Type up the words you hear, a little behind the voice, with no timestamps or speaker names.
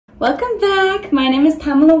Welcome back. My name is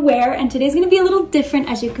Pamela Ware and today's gonna be a little different.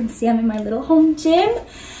 As you can see, I'm in my little home gym.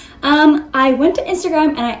 I went to Instagram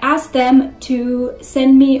and I asked them to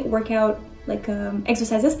send me workout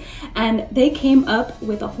exercises, and they came up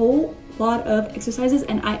with a whole lot of exercises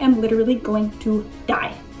and I am literally going to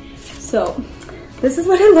die. So this is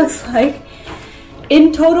what it looks like.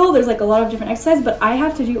 In total, there's like a lot of different exercises, but I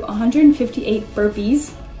have to do 158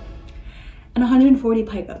 burpees and 140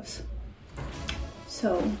 pike-ups.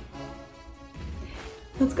 So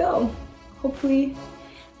let's go. Hopefully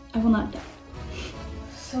I will not die.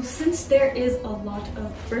 So since there is a lot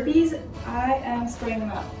of burpees, I am spreading them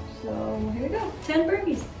out. So here we go, 10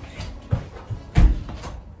 burpees.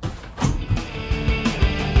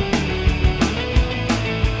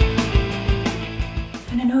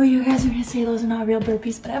 And I know you guys are gonna say those are not real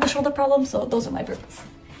burpees, but I have a shoulder problem, so those are my burpees.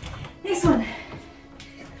 Next one.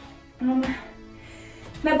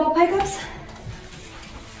 Med ball pike-ups.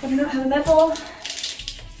 I do not have a med ball.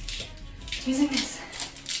 Using this.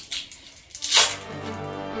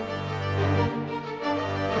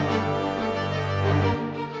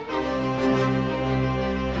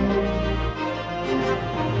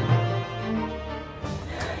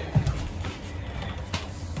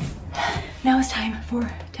 Now it's time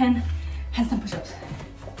for 10 handstand push-ups.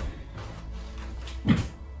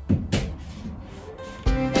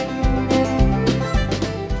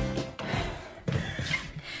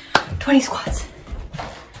 Squats.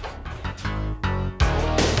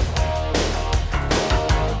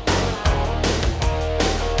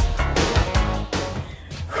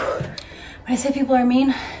 When I say people are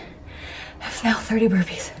mean, that's now 30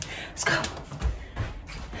 burpees. Let's go.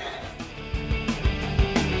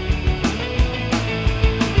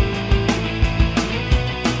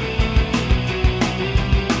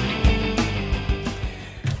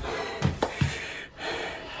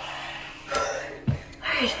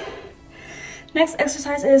 Next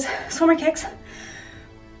exercise is swimmer kicks.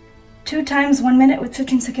 2 times 1 minute with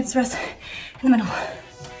 15 seconds rest in the middle.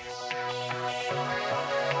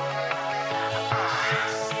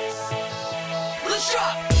 Let's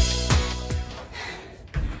drop.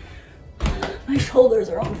 My shoulders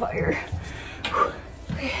are on fire.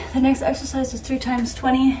 Okay, the next exercise is 3 times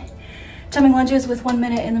 20 jumping lunges with 1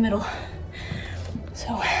 minute in the middle.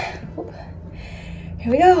 So,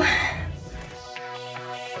 here we go.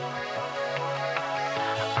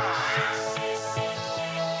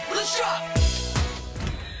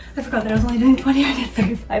 I forgot that I was only doing 20, I did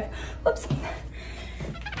 35. Whoops.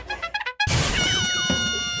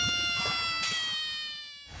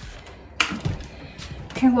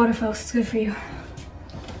 Drink water, folks, it's good for you.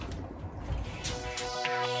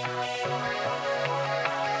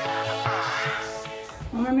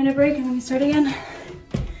 1 more minute break and then we start again.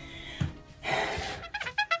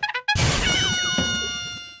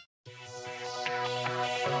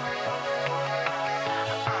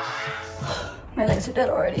 My legs are dead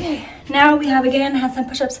already. Now we have again handstand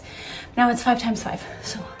push-ups. Now it's 5 times 5.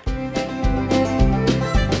 So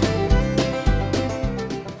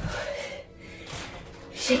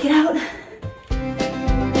shake it out.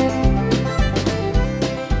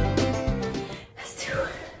 That's 2.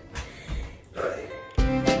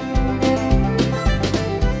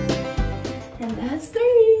 And that's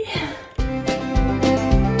 3.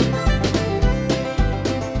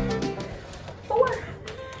 4.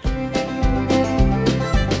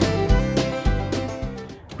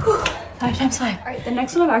 5 times 5. All right, the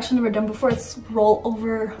next one I've actually never done before. It's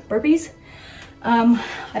rollover burpees. I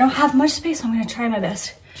don't have much space, so I'm gonna try my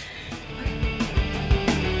best.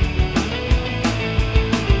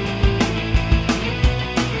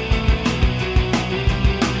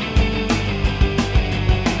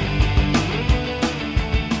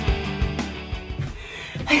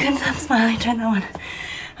 My goodness, I'm smiling trying that one.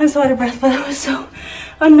 I'm so out of breath, but that was so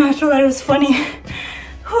unnatural that it was funny.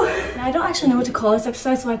 Whew. Now, I don't actually know what to call this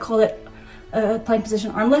exercise, so I call it plank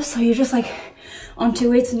position arm lift. So you're just like on 2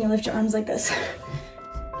 weights and you lift your arms like this.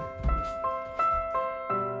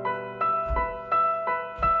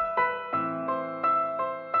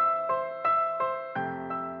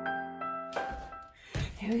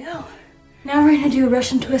 There we go. Now we're gonna do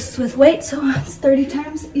Russian twists with weight, so it's 30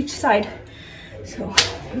 times each side. So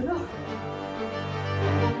here we go.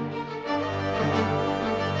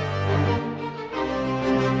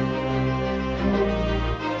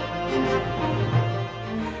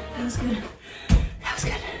 That was good. That was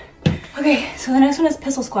good. Okay, so the next one is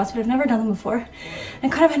pistol squats, but I've never done them before. I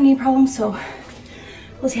kind of had knee problems, so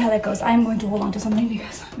we'll see how that goes. I'm going to hold on to something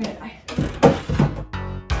because I'm gonna die.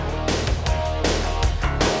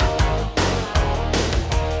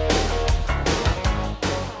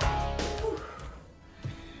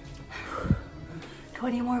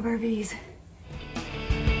 20 more burpees.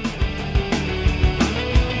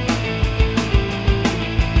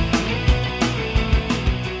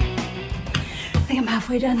 I think I'm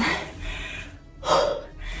halfway done.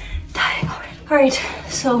 Dying already. All right,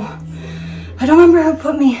 so I don't remember who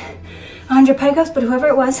put me 100 pike-ups, but whoever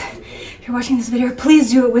it was, if you're watching this video, please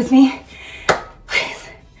do it with me. Please,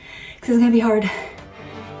 because it's gonna be hard.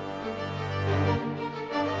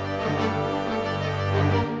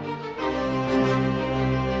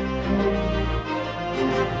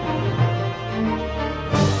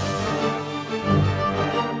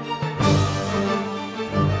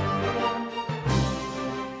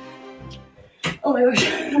 Oh my gosh.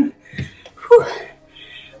 Whew.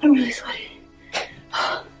 I'm really sweaty.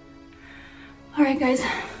 All right, guys.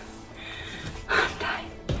 I'm dying.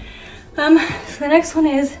 So the next one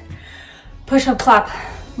is push-up clap.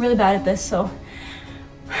 I'm really bad at this, so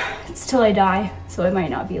it's till I die. So it might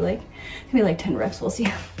not be like, maybe like 10 reps, we'll see.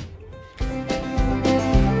 I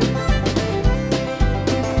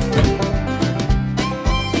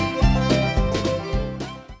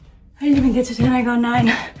didn't even get to 10, I got 9.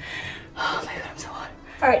 Oh my god, I'm so hot.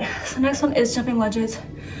 All right, so next one is jumping lunges,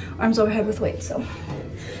 arms overhead with weight. So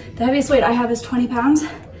the heaviest weight I have is 20 pounds.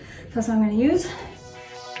 That's what I'm gonna use.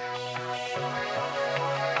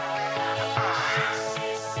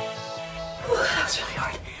 Whew, that was really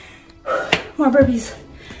hard. More burpees.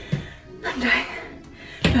 I'm dying.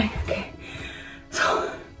 I'm dying, okay.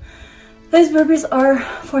 So these burpees are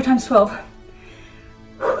 4 times 12.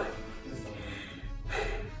 Whew.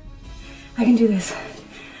 I can do this.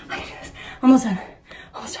 I can do this. Almost done.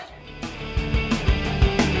 Almost done.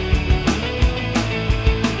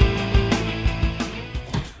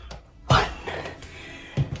 One.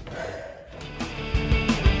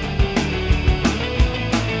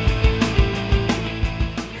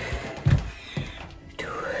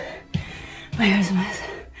 Two. My hair's a mess.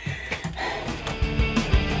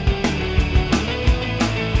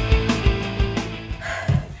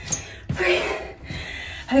 3.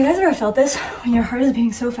 Have you guys ever felt this? When your heart is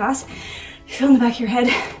beating so fast, you feel in the back of your head.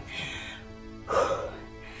 I'm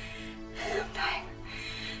dying.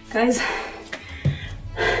 Guys,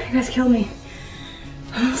 you guys killed me.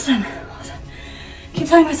 I'm almost done. Almost done. Keep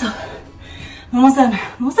telling myself. I'm almost done.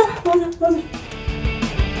 Almost done. Almost done. Almost done.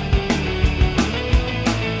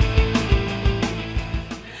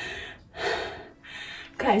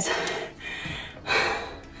 Guys,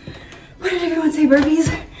 why did everyone say burpees?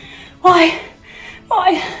 Why?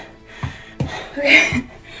 Why? Okay,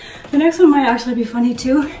 the next one might actually be funny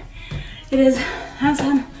too. It is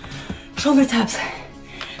handstand shoulder taps.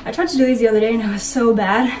 I tried to do these the other day and I was so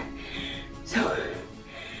bad. So,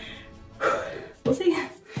 we'll see.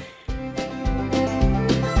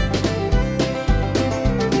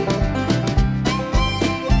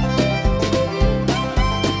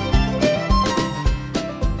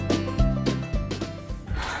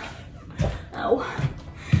 Ow.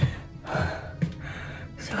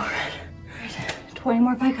 So red. 20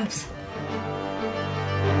 more pike-ups.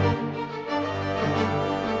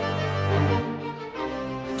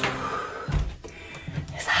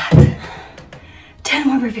 Is that 10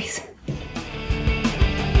 more burpees?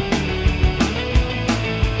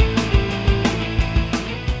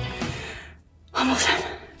 Almost done.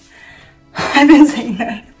 I've been saying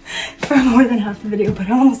that for more than half the video, but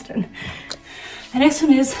I'm almost done. The next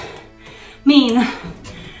one is mean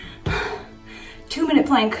 2-minute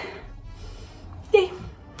plank. Yay.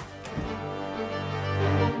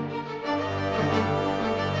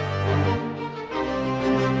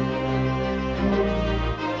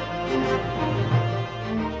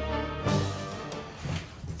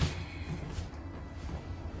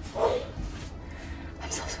 I'm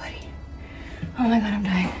so sweaty. Oh my god, I'm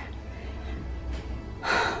dying.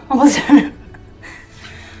 Almost done.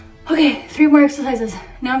 Okay, 3 more exercises.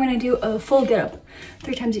 Now I'm gonna do a full get up,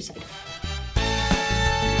 3 times each side.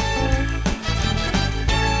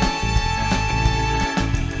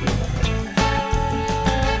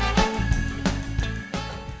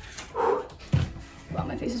 Wow,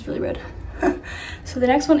 my face is really red. So the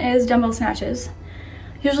next one is dumbbell snatches.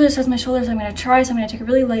 Usually it says my shoulders. I'm gonna try, so I'm gonna take a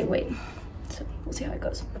really light weight. So we'll see how it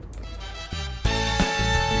goes.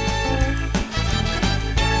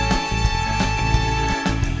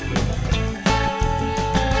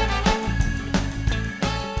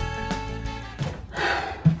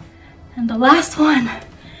 And the last one,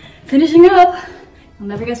 finishing up. You'll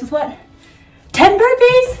never guess with what? 10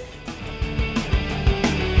 burpees!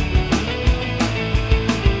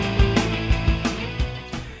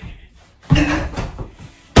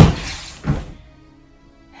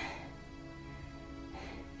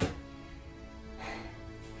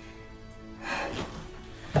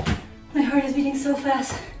 beating so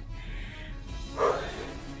fast.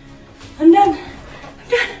 I'm done. I'm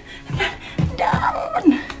done. I'm done. I'm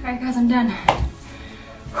done. All right, guys, I'm done.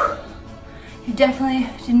 You definitely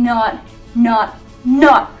did not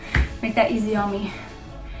make that easy on me.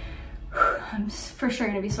 I'm for sure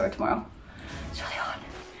gonna be sore tomorrow. It's really hot.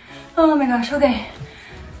 Oh my gosh, okay.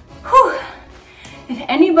 Whew. If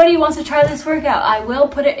anybody wants to try this workout, I will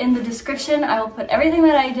put it in the description. I will put everything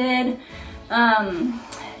that I did.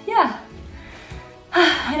 Yeah.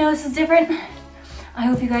 I know this is different. I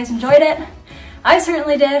hope you guys enjoyed it. I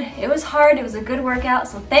certainly did. It was hard. It was a good workout,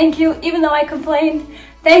 so thank you. Even though I complained,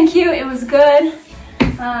 thank you. It was good.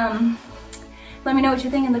 Let me know what you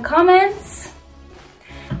think in the comments.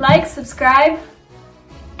 Like, subscribe,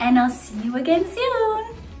 and I'll see you again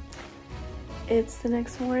soon. It's the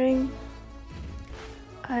next morning.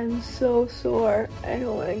 I'm so sore. I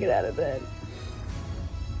don't want to get out of bed.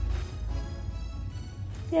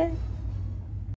 Yeah.